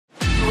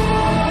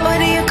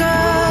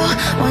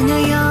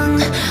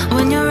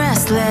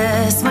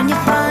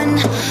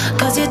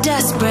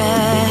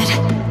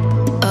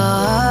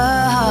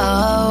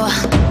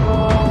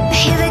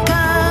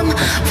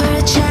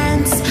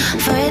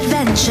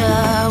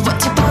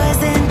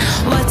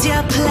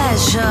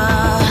future.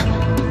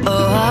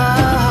 Oh,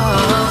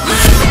 my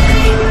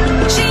city,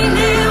 she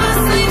never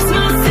sleeps.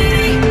 My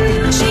city,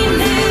 she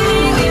never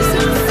leaves.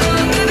 My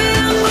city, give it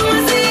up for my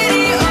city.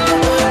 Oh,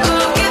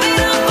 oh, give it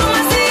up for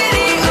my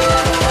city. Oh,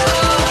 oh,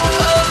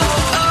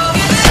 oh,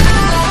 give it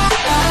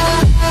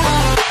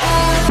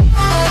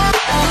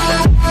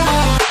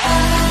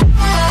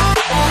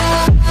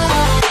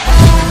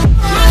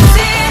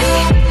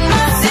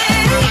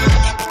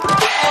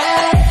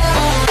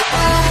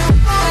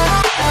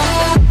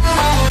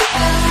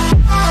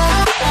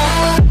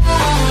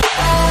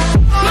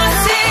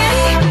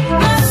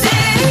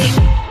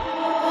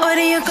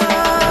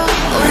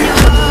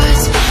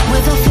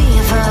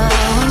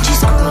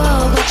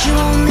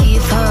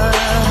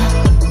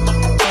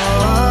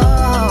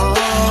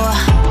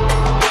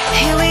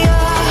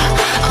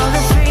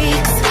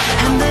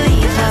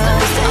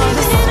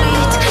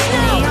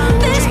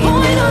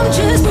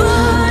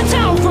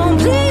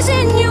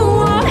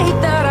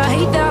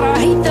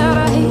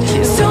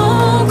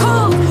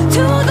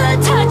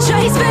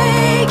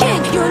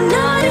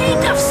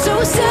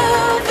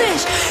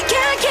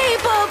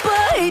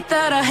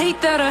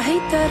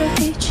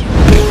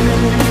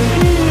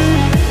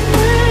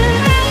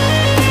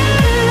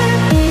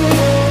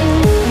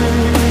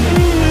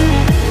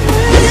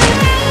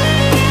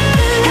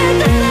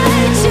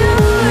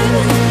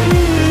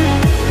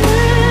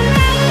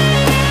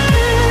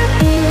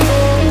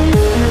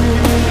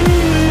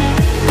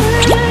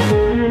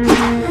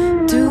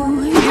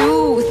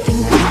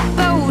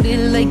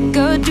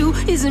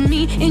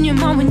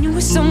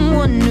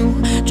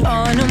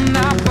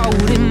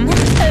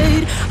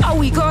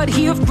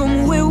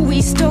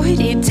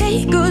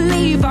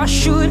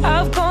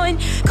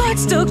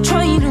stuck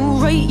trying to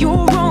right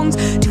your wrongs,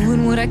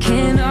 doing what I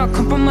can, I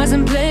compromise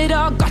and bled.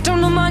 I got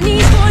down on my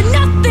knees for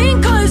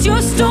nothing, cause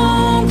you're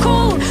stone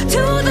cold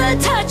to the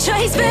touch.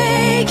 Ice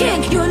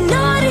begging, you're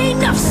not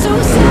enough,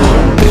 so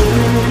sad.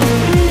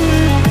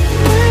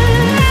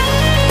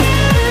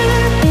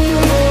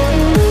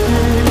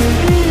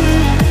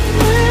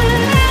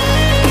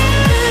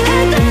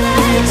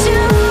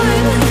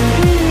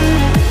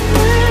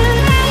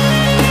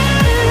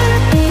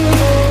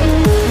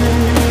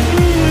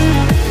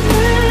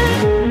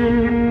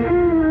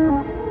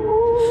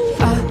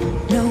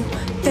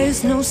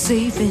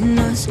 Saving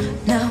us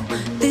now.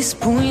 This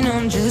point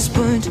I'm just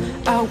burnt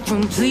out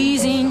from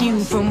pleasing you,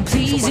 from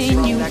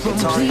pleasing you, from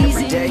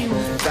pleasing you.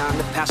 Found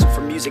the passion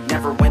for music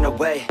never went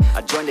away.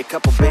 I joined a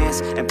couple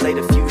bands and played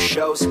a few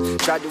shows.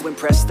 Tried to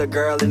impress the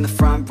girl in the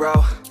front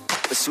row,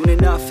 but soon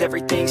enough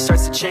everything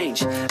starts to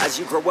change. As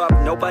you grow up,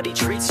 nobody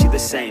treats you the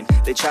same.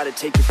 They try to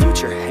take your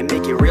future and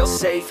make it real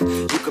safe.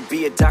 You could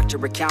be a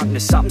doctor, accountant, or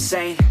something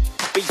sane.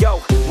 But yo,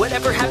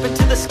 whatever happened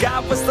to the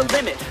sky was the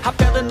limit. I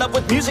fell in love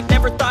with music,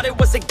 never thought it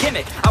was a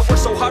gimmick. I worked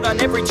so hard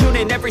on every tune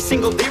and every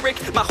single lyric.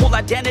 My whole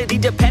identity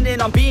depended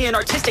on being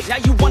artistic. Now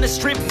you wanna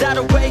strip that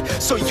away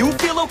so you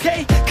feel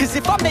okay? Cause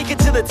if I make it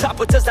to the top,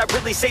 what does that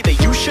really say? That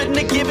you shouldn't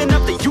have given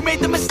up, that you made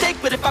the mistake?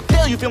 But if I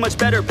fail, you feel much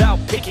better about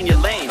picking your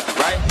lane,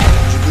 right?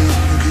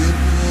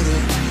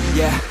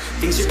 Yeah,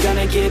 things are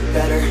gonna get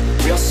better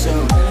real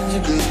soon.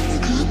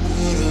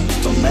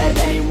 Don't let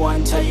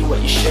anyone tell you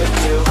what you should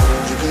do.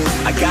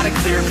 I got a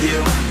clear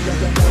view,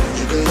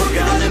 we're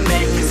gonna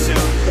make it soon.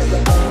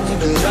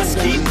 Just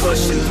keep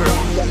pushing through.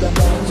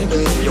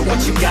 Yo,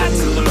 what you got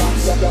to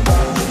lose?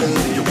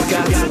 Yo, what you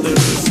got to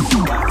lose?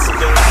 Got to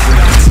lose.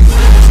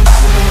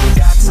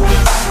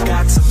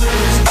 Got to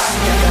lose. Got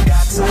to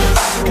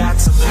lose. Got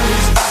to lose.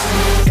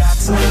 Got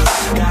to lose.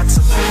 Got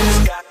to lose.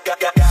 Got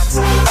to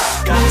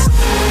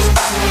lose. Got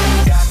to lose.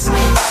 Got to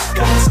lose.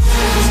 Got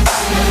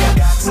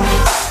to lose.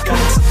 Got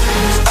to lose.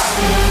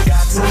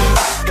 Got to lose.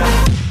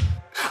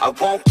 I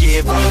won't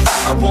give up,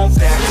 I won't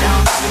back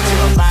down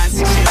till I'm lying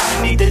 6 feet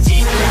underneath the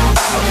deep ground.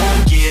 I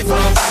won't give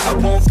up, I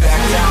won't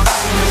back down.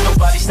 There's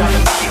nobody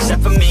stopping me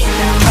except for me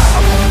now. I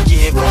won't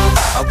give up,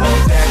 I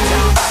won't back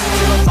down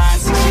till I'm lying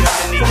 6 feet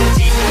underneath the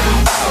deep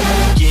ground. I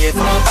won't give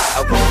up,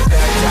 I won't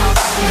back down.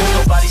 There's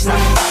nobody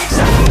stopping me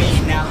except for me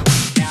now.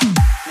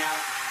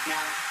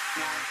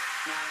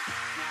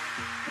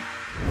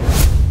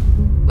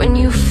 When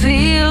you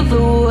feel the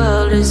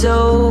world is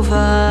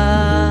over,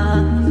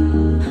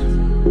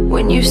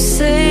 when you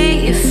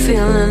say you're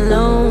feeling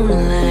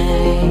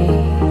lonely,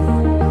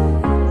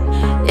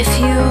 if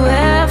you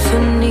ever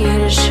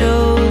need a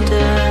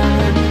shoulder,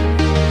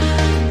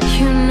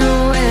 you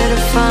know where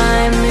to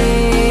find me.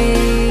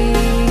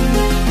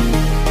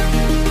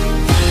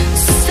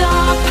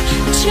 Stop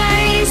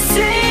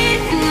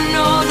chasing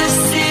all the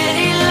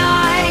city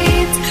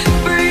lights.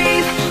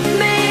 Breathe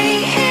me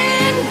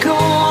in, go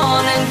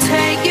on and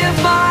take your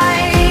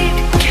bite.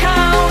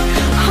 Count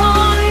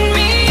on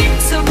me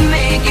to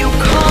make you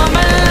come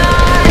alive.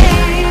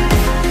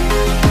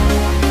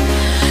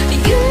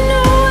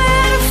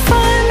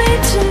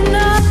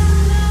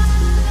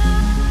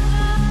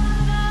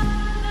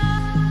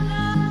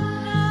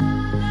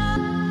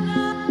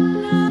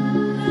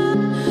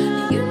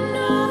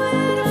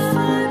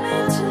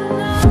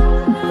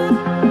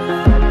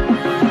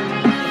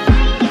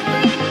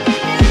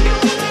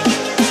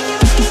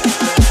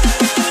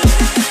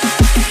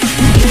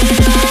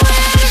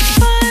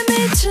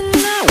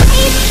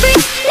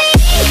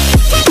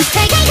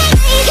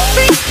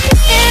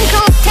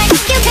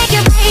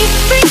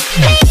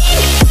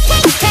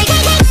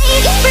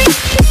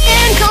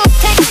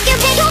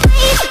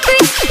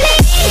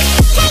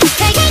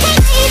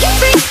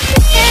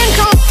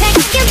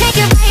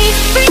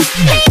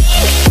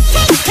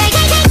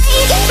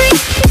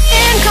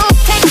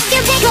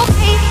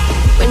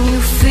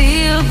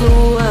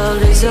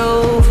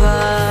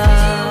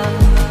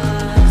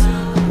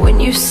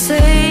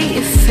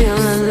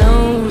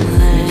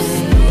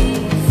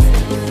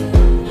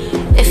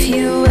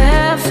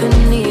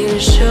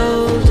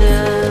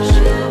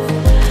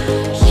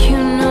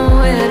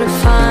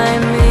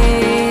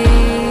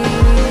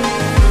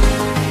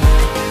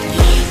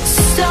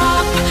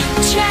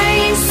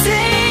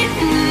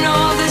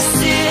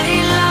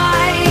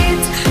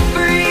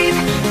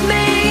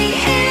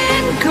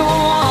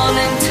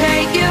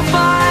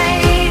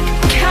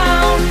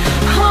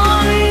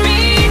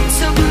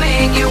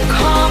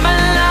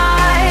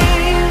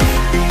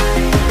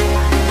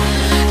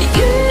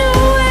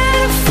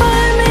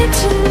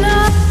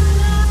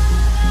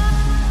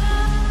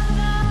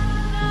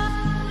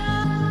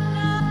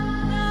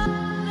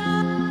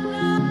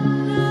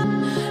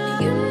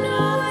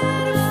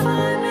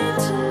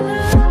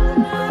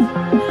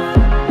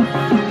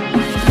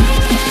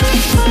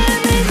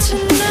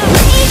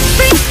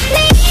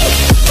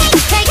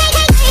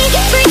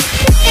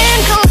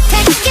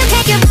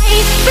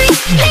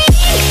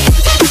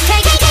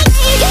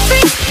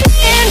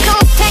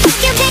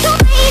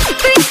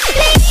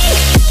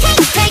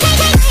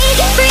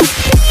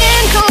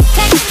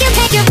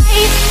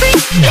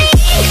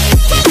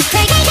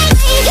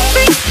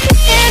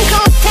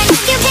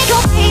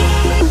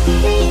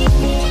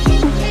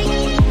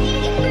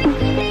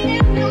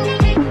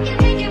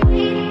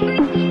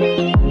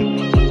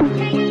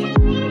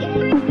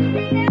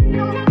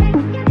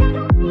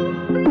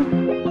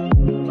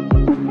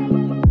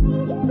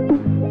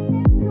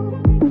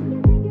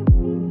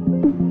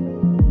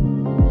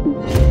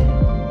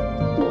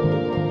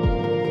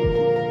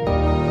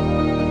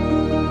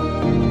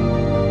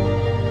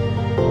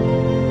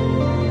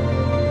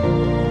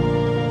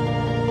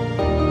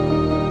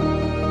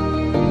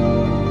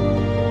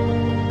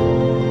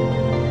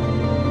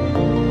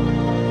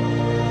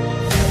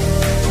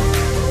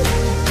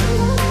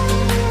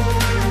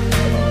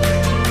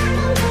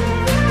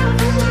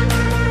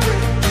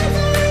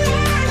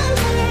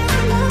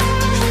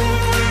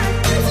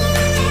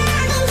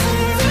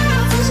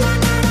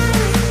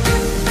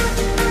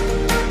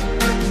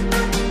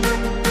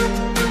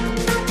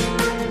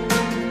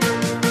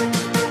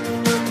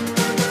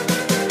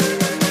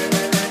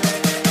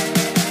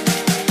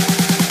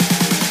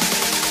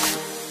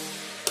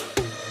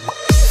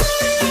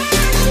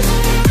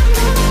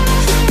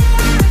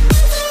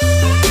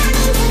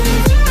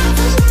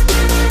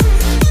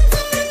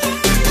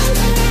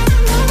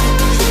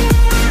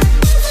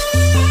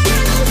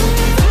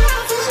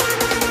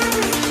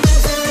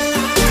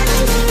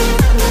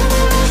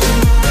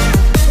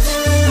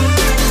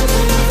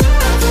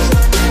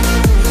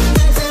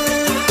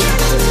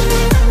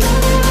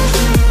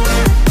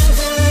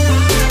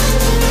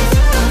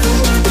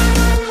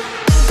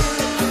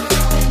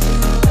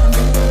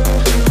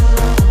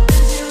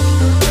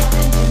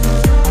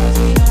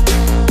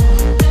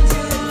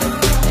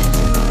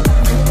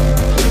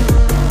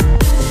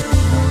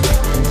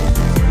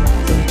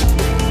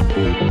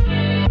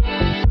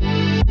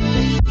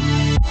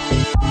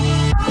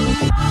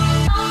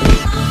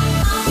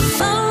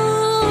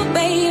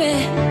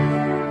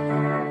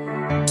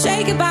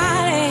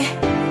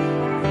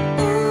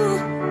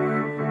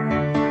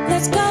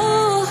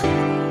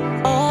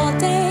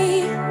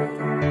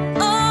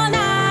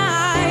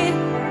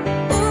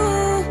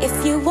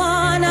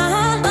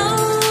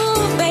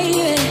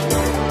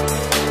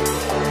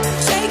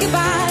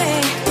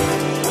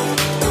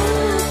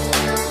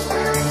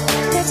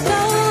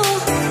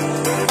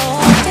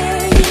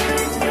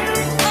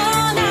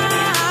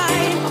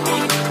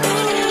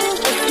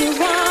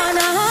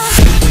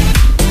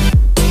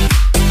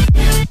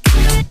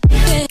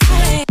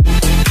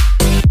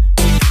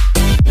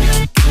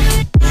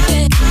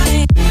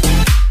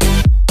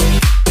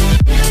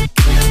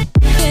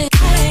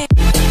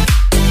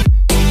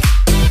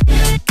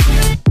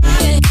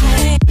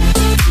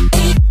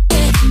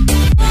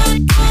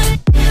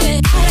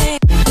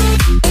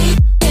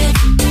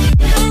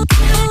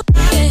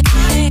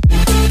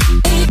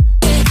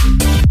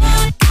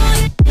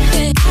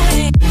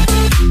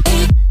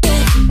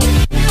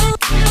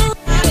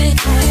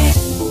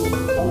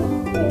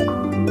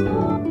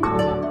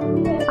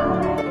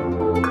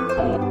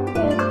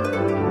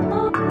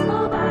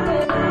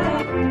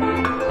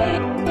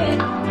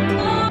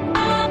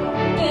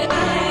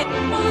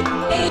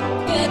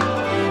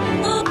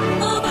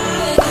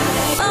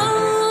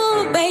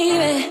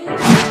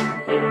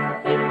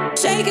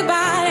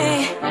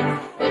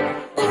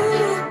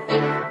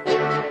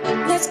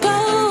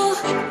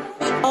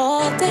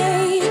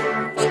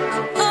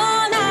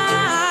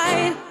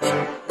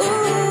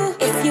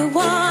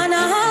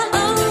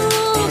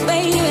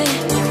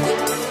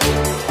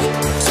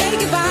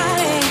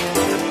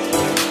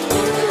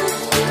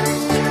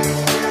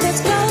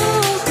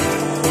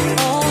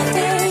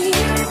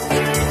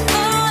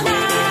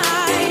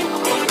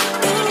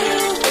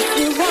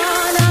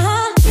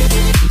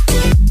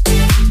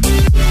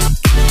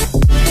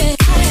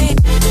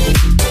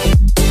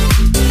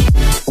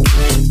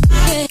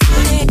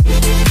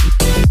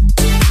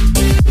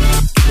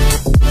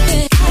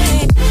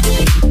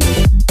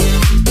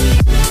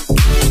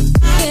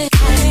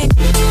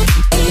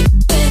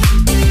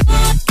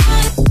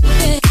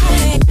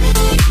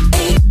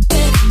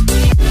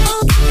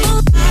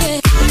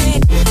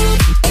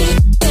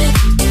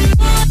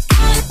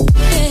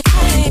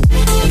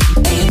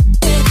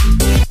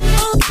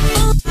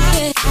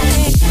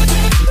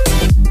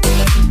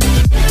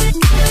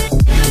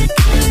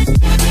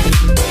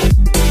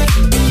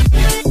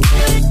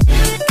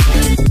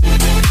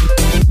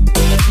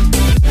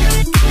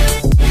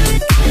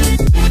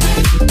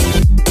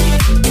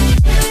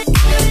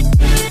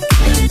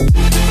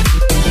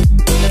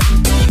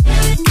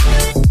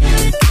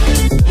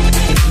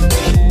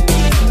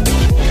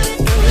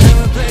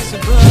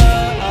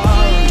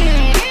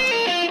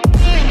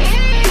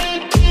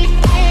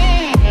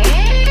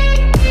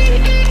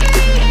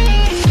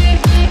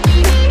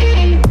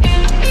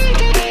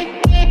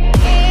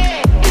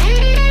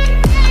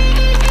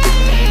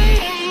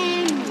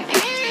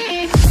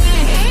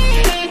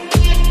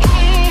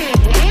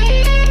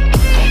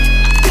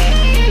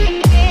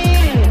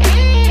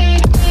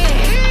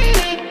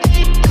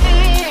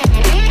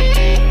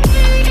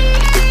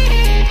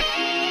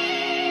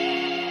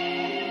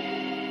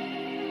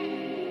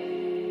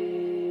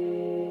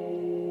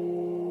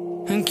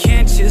 And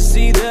can't you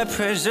see the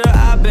pressure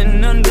I've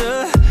been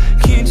under?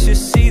 Can't you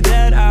see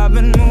that I've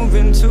been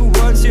moving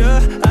towards you?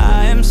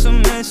 I am so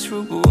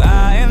miserable,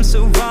 I am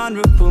so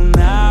vulnerable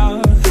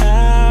now.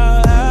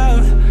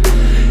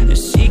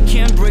 She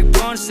can break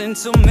bones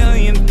into a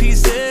million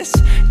pieces,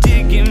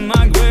 digging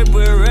my grave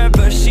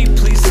wherever she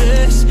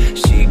pleases.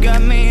 She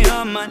got me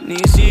on my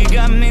knees, she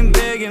got me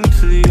begging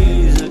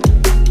please.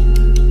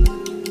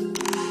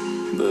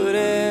 But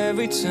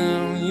every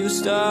time you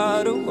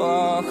start to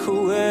walk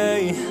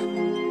away,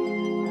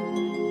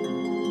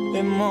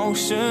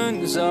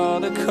 emotions, all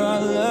the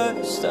color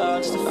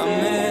starts to fade.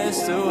 I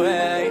miss the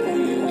way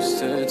you used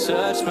to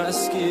touch my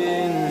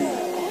skin.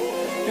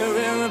 You're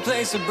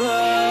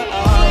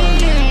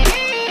irreplaceable.